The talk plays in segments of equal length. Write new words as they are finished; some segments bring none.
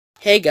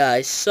Hey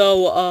guys,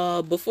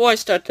 so before I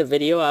start the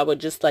video, I would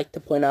just like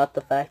to point out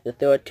the fact that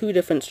there are two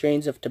different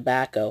strains of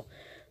tobacco.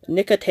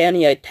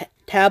 Nicotiana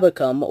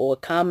tabacum, or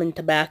common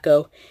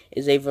tobacco,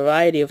 is a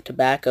variety of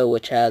tobacco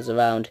which has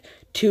around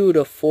 2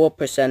 to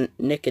 4%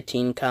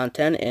 nicotine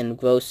content and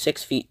grows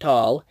 6 feet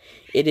tall.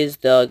 It is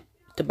the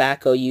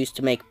tobacco used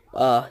to make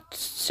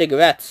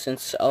cigarettes,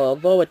 since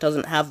although it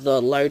doesn't have the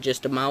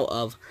largest amount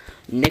of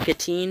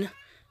nicotine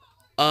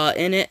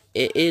in it,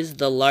 it is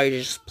the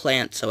largest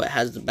plant, so it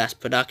has the best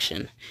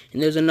production.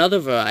 And there's another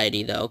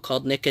variety, though,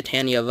 called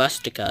nicotiana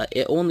rustica.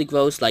 It only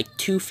grows like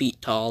 2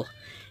 feet tall,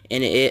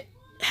 and it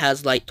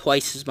has like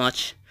twice as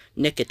much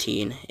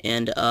nicotine.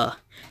 And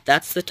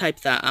that's the type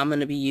that I'm going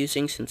to be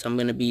using, since I'm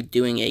going to be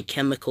doing a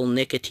chemical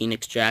nicotine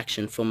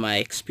extraction for my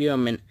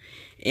experiment.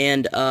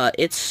 And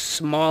it's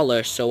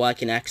smaller, so I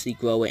can actually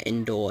grow it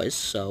indoors.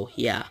 So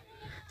yeah,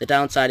 the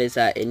downside is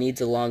that it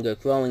needs a longer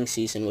growing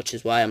season, which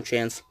is why I'm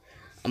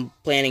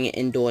planning it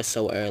indoors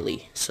so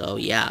early. So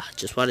yeah,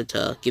 just wanted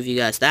to give you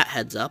guys that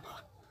heads up.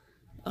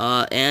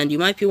 And you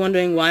might be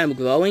wondering why I'm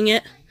growing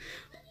it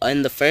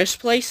in the first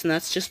place, and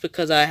that's just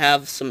because I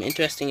have some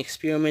interesting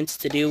experiments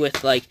to do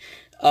with like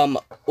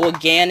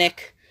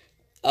organic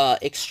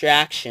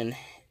extraction,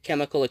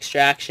 chemical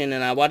extraction,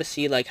 and I want to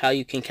see like how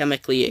you can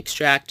chemically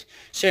extract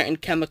certain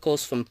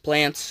chemicals from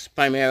plants,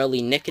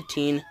 primarily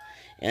nicotine.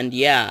 And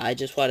yeah, I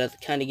just want to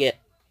kind of get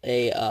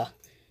a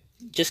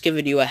just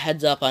giving you a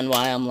heads up on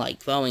why I'm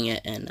like growing it,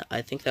 and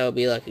I think that would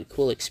be like a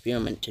cool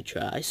experiment to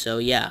try. So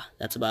yeah,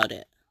 that's about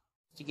it.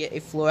 To get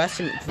a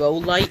fluorescent grow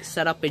light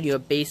set up in your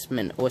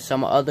basement or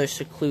some other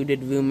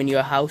secluded room in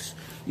your house,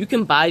 you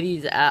can buy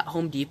these at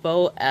Home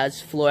Depot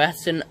as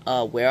fluorescent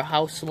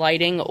warehouse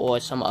lighting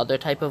or some other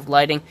type of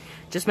lighting.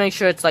 Just make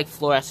sure it's like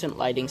fluorescent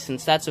lighting,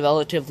 since that's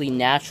relatively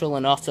natural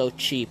and also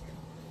cheap.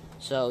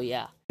 So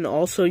yeah. You can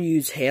also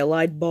use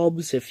halide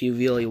bulbs if you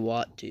really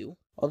want to.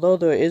 Although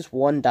there is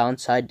one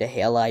downside to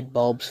halide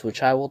bulbs,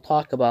 which I will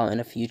talk about in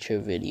a future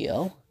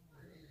video.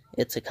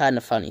 It's a kind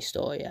of funny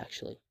story,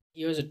 actually.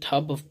 Here's a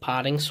tub of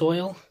potting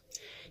soil,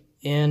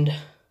 and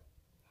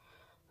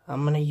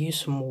I'm going to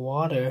use some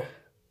water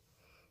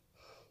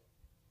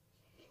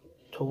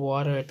to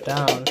water it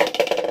down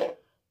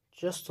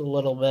just a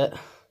little bit.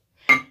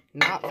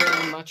 Not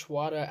very much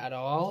water at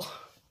all.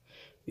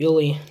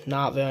 Really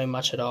not very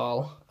much at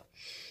all.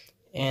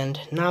 And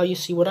now you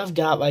see what I've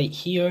got right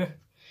here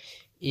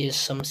is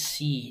some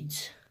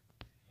seeds.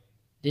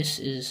 This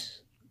is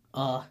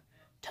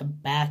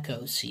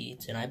tobacco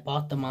seeds, and I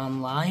bought them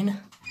online,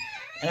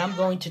 and I'm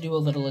going to do a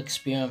little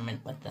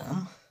experiment with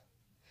them.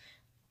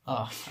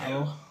 I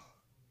will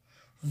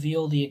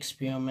reveal the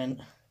experiment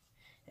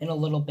in a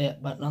little bit,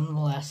 but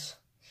nonetheless,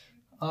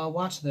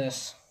 watch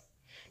this.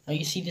 Now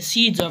you see the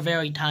seeds are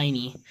very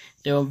tiny.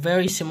 They're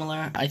very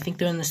similar. I think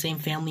they're in the same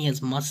family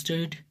as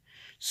mustard.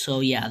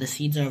 So yeah, the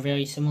seeds are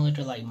very similar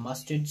to like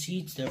mustard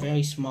seeds. They're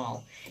very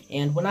small.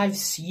 And when I've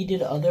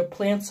seeded other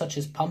plants, such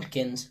as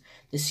pumpkins,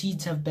 the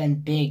seeds have been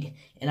big,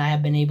 and I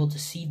have been able to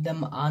seed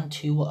them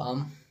onto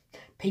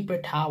paper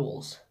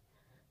towels.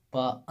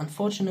 But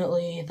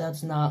unfortunately,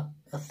 that's not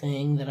a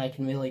thing that I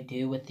can really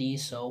do with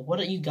these. So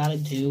what you gotta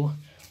do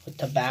with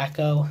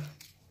tobacco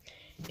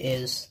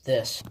is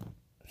this.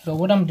 So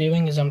what I'm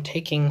doing is I'm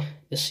taking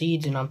the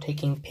seeds and I'm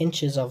taking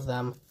pinches of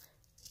them,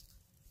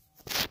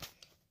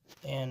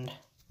 and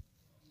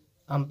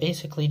I'm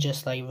basically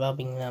just like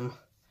rubbing them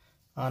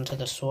onto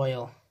the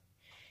soil.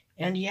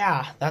 And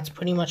yeah, that's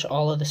pretty much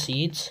all of the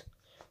seeds.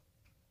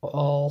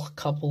 All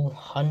couple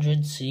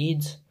hundred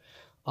seeds.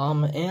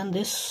 And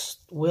this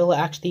will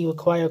actually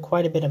require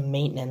quite a bit of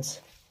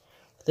maintenance.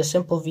 For the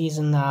simple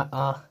reason that,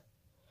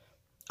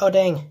 oh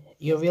dang,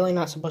 you're really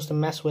not supposed to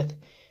mess with,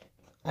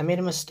 I made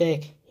a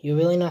mistake. You're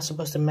really not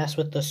supposed to mess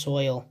with the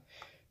soil,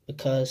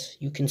 because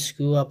you can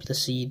screw up the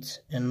seeds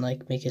and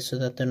like make it so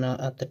that they're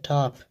not at the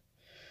top.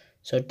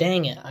 So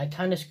dang it, I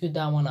kind of screwed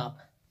that one up.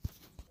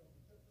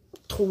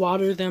 To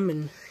water them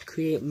and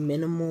create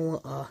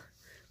minimal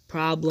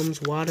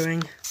problems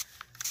watering,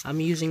 I'm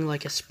using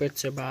like a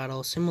spritzer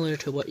bottle, similar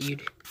to what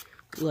you'd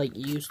like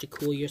use to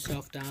cool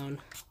yourself down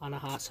on a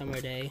hot summer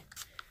day.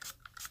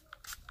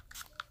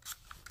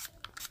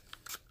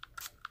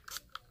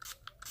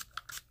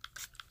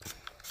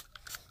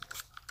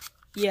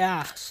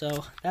 Yeah,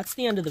 so that's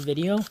the end of the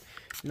video.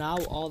 Now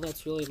all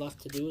that's really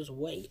left to do is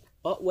wait.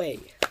 But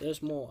wait,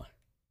 there's more.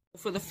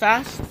 For the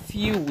past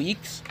few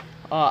weeks,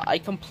 I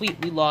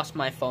completely lost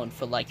my phone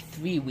for like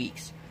 3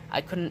 weeks.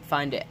 I couldn't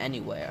find it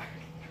anywhere.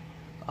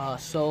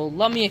 So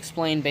let me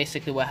explain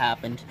basically what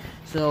happened.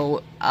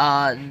 So,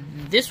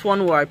 this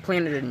one where I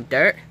planted in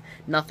dirt,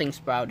 nothing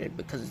sprouted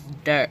because it's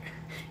dirt.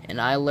 And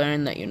I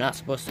learned that you're not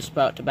supposed to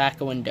sprout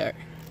tobacco in dirt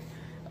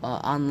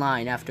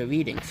online after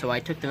reading. So I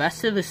took the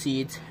rest of the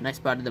seeds and I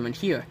sprouted them in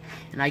here.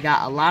 And I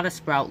got a lot of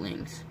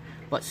sproutlings.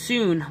 But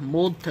soon,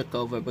 mold took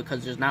over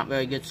because there's not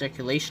very good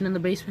circulation in the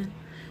basement.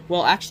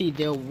 Well, actually,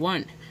 there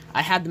weren't.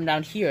 I had them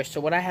down here, so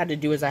what I had to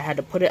do is I had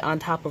to put it on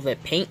top of a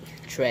paint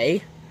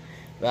tray,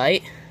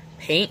 right?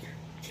 Paint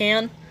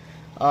can,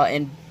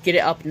 and get it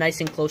up nice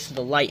and close to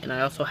the light, and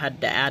I also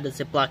had to add a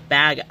Ziploc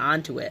bag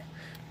onto it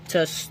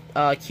to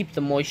keep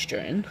the moisture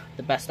in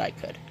the best I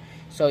could.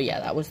 So yeah,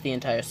 that was the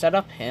entire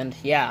setup, and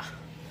yeah,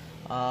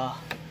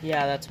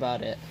 that's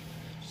about it.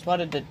 Just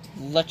wanted to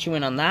let you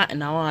in on that, and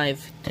now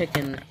I've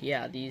taken,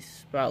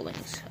 these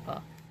sproutlings.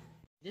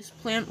 This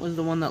plant was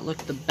the one that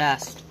looked the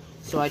best,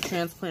 so I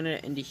transplanted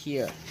it into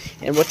here.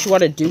 And what you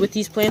want to do with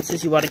these plants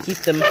is you want to keep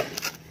them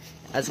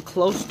as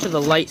close to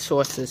the light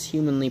source as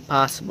humanly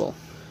possible.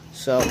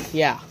 So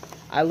yeah,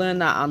 I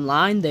learned that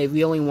online. They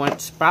really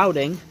weren't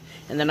sprouting,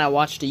 and then I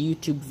watched a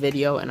YouTube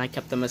video and I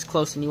kept them as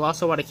close. And you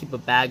also want to keep a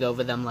bag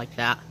over them like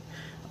that.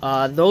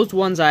 Those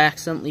ones I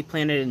accidentally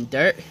planted in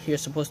dirt. You're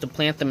supposed to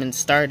plant them in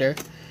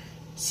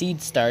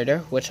seed starter,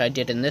 which I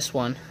did in this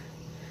one.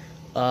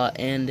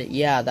 And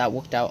yeah, that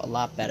worked out a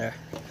lot better.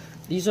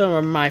 These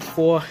are my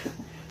 4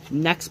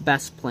 next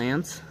best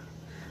plants.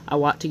 I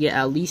want to get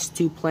at least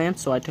 2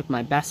 plants, so I took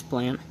my best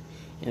plant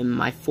and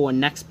my 4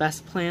 next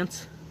best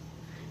plants.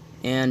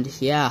 And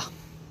yeah,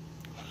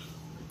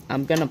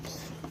 I'm gonna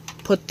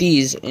put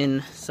these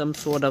in some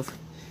sort of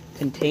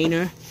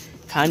container,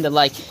 kind of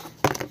like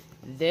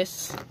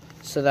this,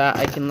 so that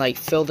I can like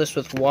fill this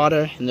with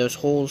water, and there's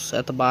holes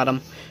at the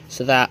bottom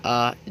so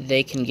that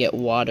they can get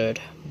watered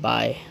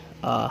by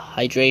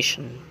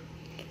hydration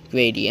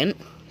gradient.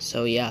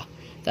 So yeah,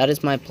 that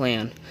is my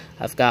plan.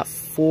 I've got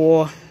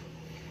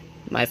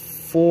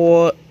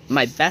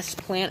my best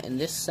plant in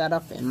this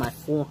setup and my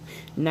 4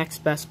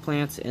 next best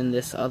plants in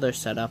this other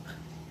setup.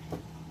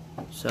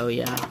 So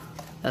yeah,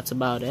 that's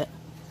about it.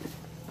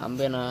 I'm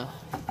gonna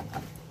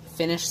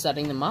finish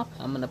setting them up.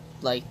 I'm gonna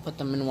like put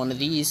them in one of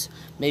these,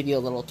 maybe a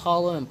little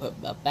taller, and put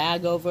a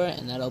bag over it,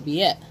 and that'll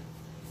be it.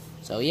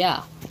 So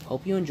yeah,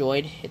 hope you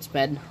enjoyed. It's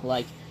been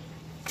like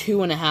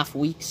 2.5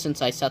 weeks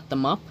since I set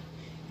them up,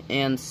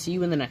 and see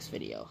you in the next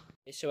video.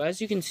 So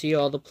as you can see,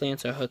 all the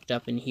plants are hooked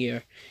up in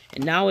here,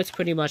 and now it's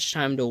pretty much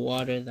time to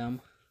water them.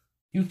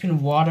 You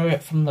can water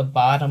it from the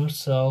bottom,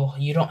 so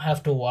you don't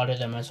have to water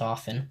them as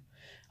often.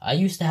 I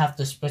used to have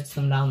to spritz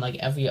them down like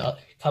every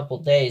couple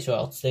days, or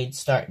else they'd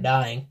start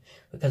dying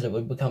because it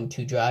would become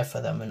too dry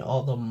for them, and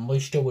all the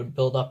moisture would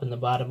build up in the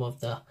bottom of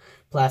the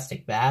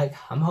plastic bag.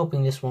 I'm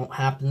hoping this won't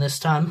happen this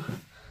time.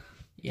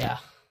 Yeah.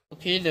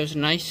 Okay, there's a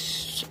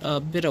nice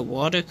bit of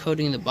water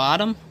coating the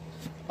bottom.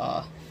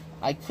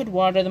 I could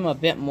water them a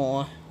bit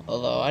more,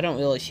 although I don't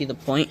really see the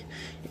point.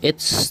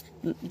 It's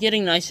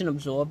getting nice and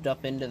absorbed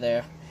up into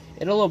there.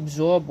 It'll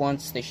absorb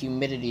once the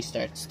humidity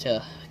starts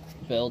to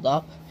build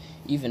up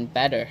even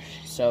better.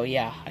 So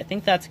yeah, I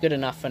think that's good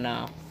enough for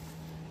now.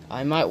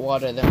 I might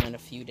water them in a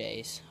few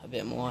days a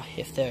bit more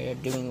if they're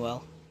doing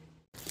well.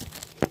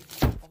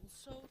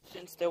 Also,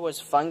 since there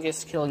was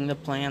fungus killing the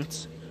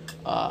plants,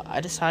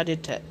 I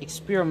decided to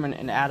experiment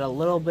and add a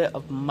little bit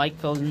of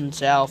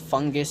mycorrhizal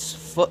fungus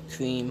foot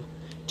cream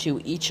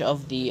to each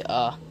of these,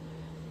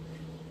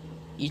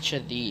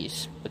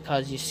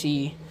 because you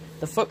see,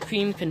 the foot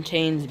cream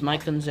contains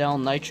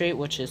mycorrhizal nitrate,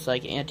 which is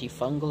like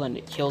antifungal, and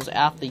it kills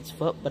athlete's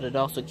foot, but it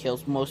also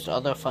kills most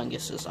other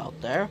funguses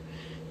out there.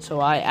 So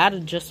I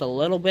added just a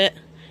little bit,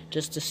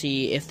 just to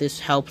see if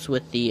this helps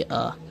with the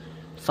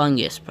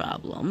fungus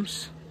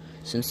problems,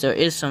 since there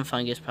is some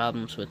fungus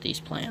problems with these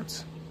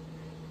plants.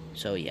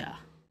 So yeah.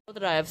 Now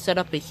that I have set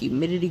up a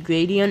humidity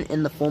gradient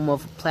in the form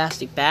of a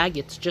plastic bag,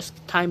 it's just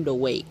time to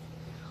wait.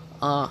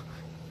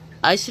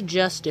 I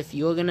suggest if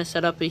you're going to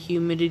set up a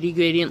humidity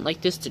gradient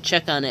like this to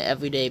check on it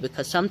every day,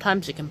 because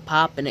sometimes it can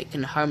pop and it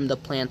can harm the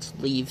plant's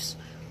leaves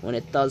when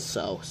it does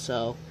so.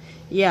 So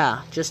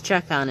yeah, just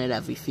check on it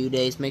every few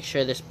days. Make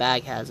sure this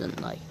bag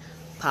hasn't like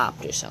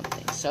popped or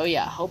something. So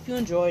yeah, hope you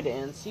enjoyed,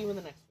 and see you in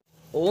the next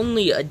one.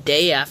 Only a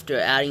day after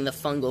adding the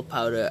fungal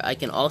powder, I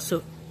can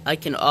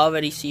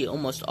already see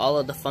almost all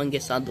of the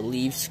fungus on the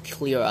leaves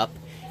clear up,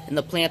 and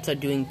the plants are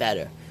doing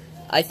better.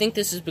 I think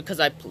this is because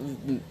I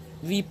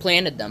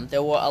replanted them.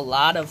 There were a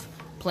lot of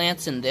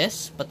plants in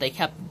this, but they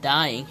kept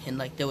dying, and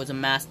like there was a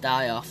mass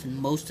die-off, and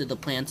most of the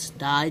plants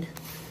died.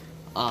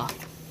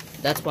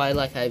 That's why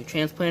like I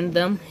transplanted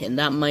them, and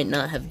that might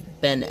not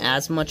have been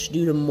as much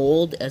due to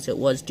mold as it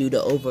was due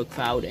to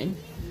overcrowding.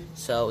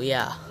 So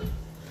yeah,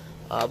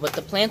 but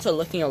the plants are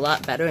looking a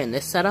lot better in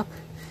this setup,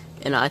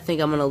 and I think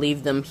I'm gonna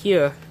leave them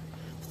here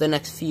for the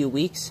next few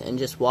weeks and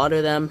just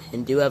water them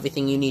and do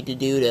everything you need to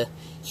do to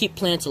keep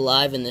plants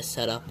alive in this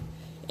setup.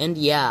 And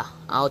yeah,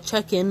 I'll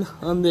check in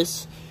on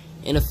this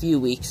in a few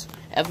weeks.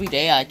 Every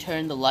day I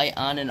turn the light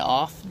on and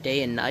off,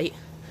 day and night.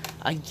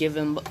 I give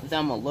them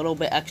a little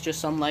bit extra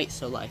sunlight,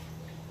 so like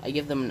I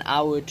give them an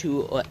hour or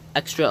 2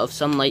 extra of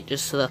sunlight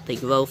just so that they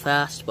grow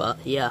fast. But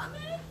yeah,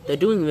 they're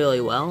doing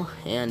really well,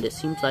 and it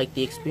seems like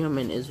the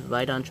experiment is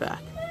right on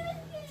track.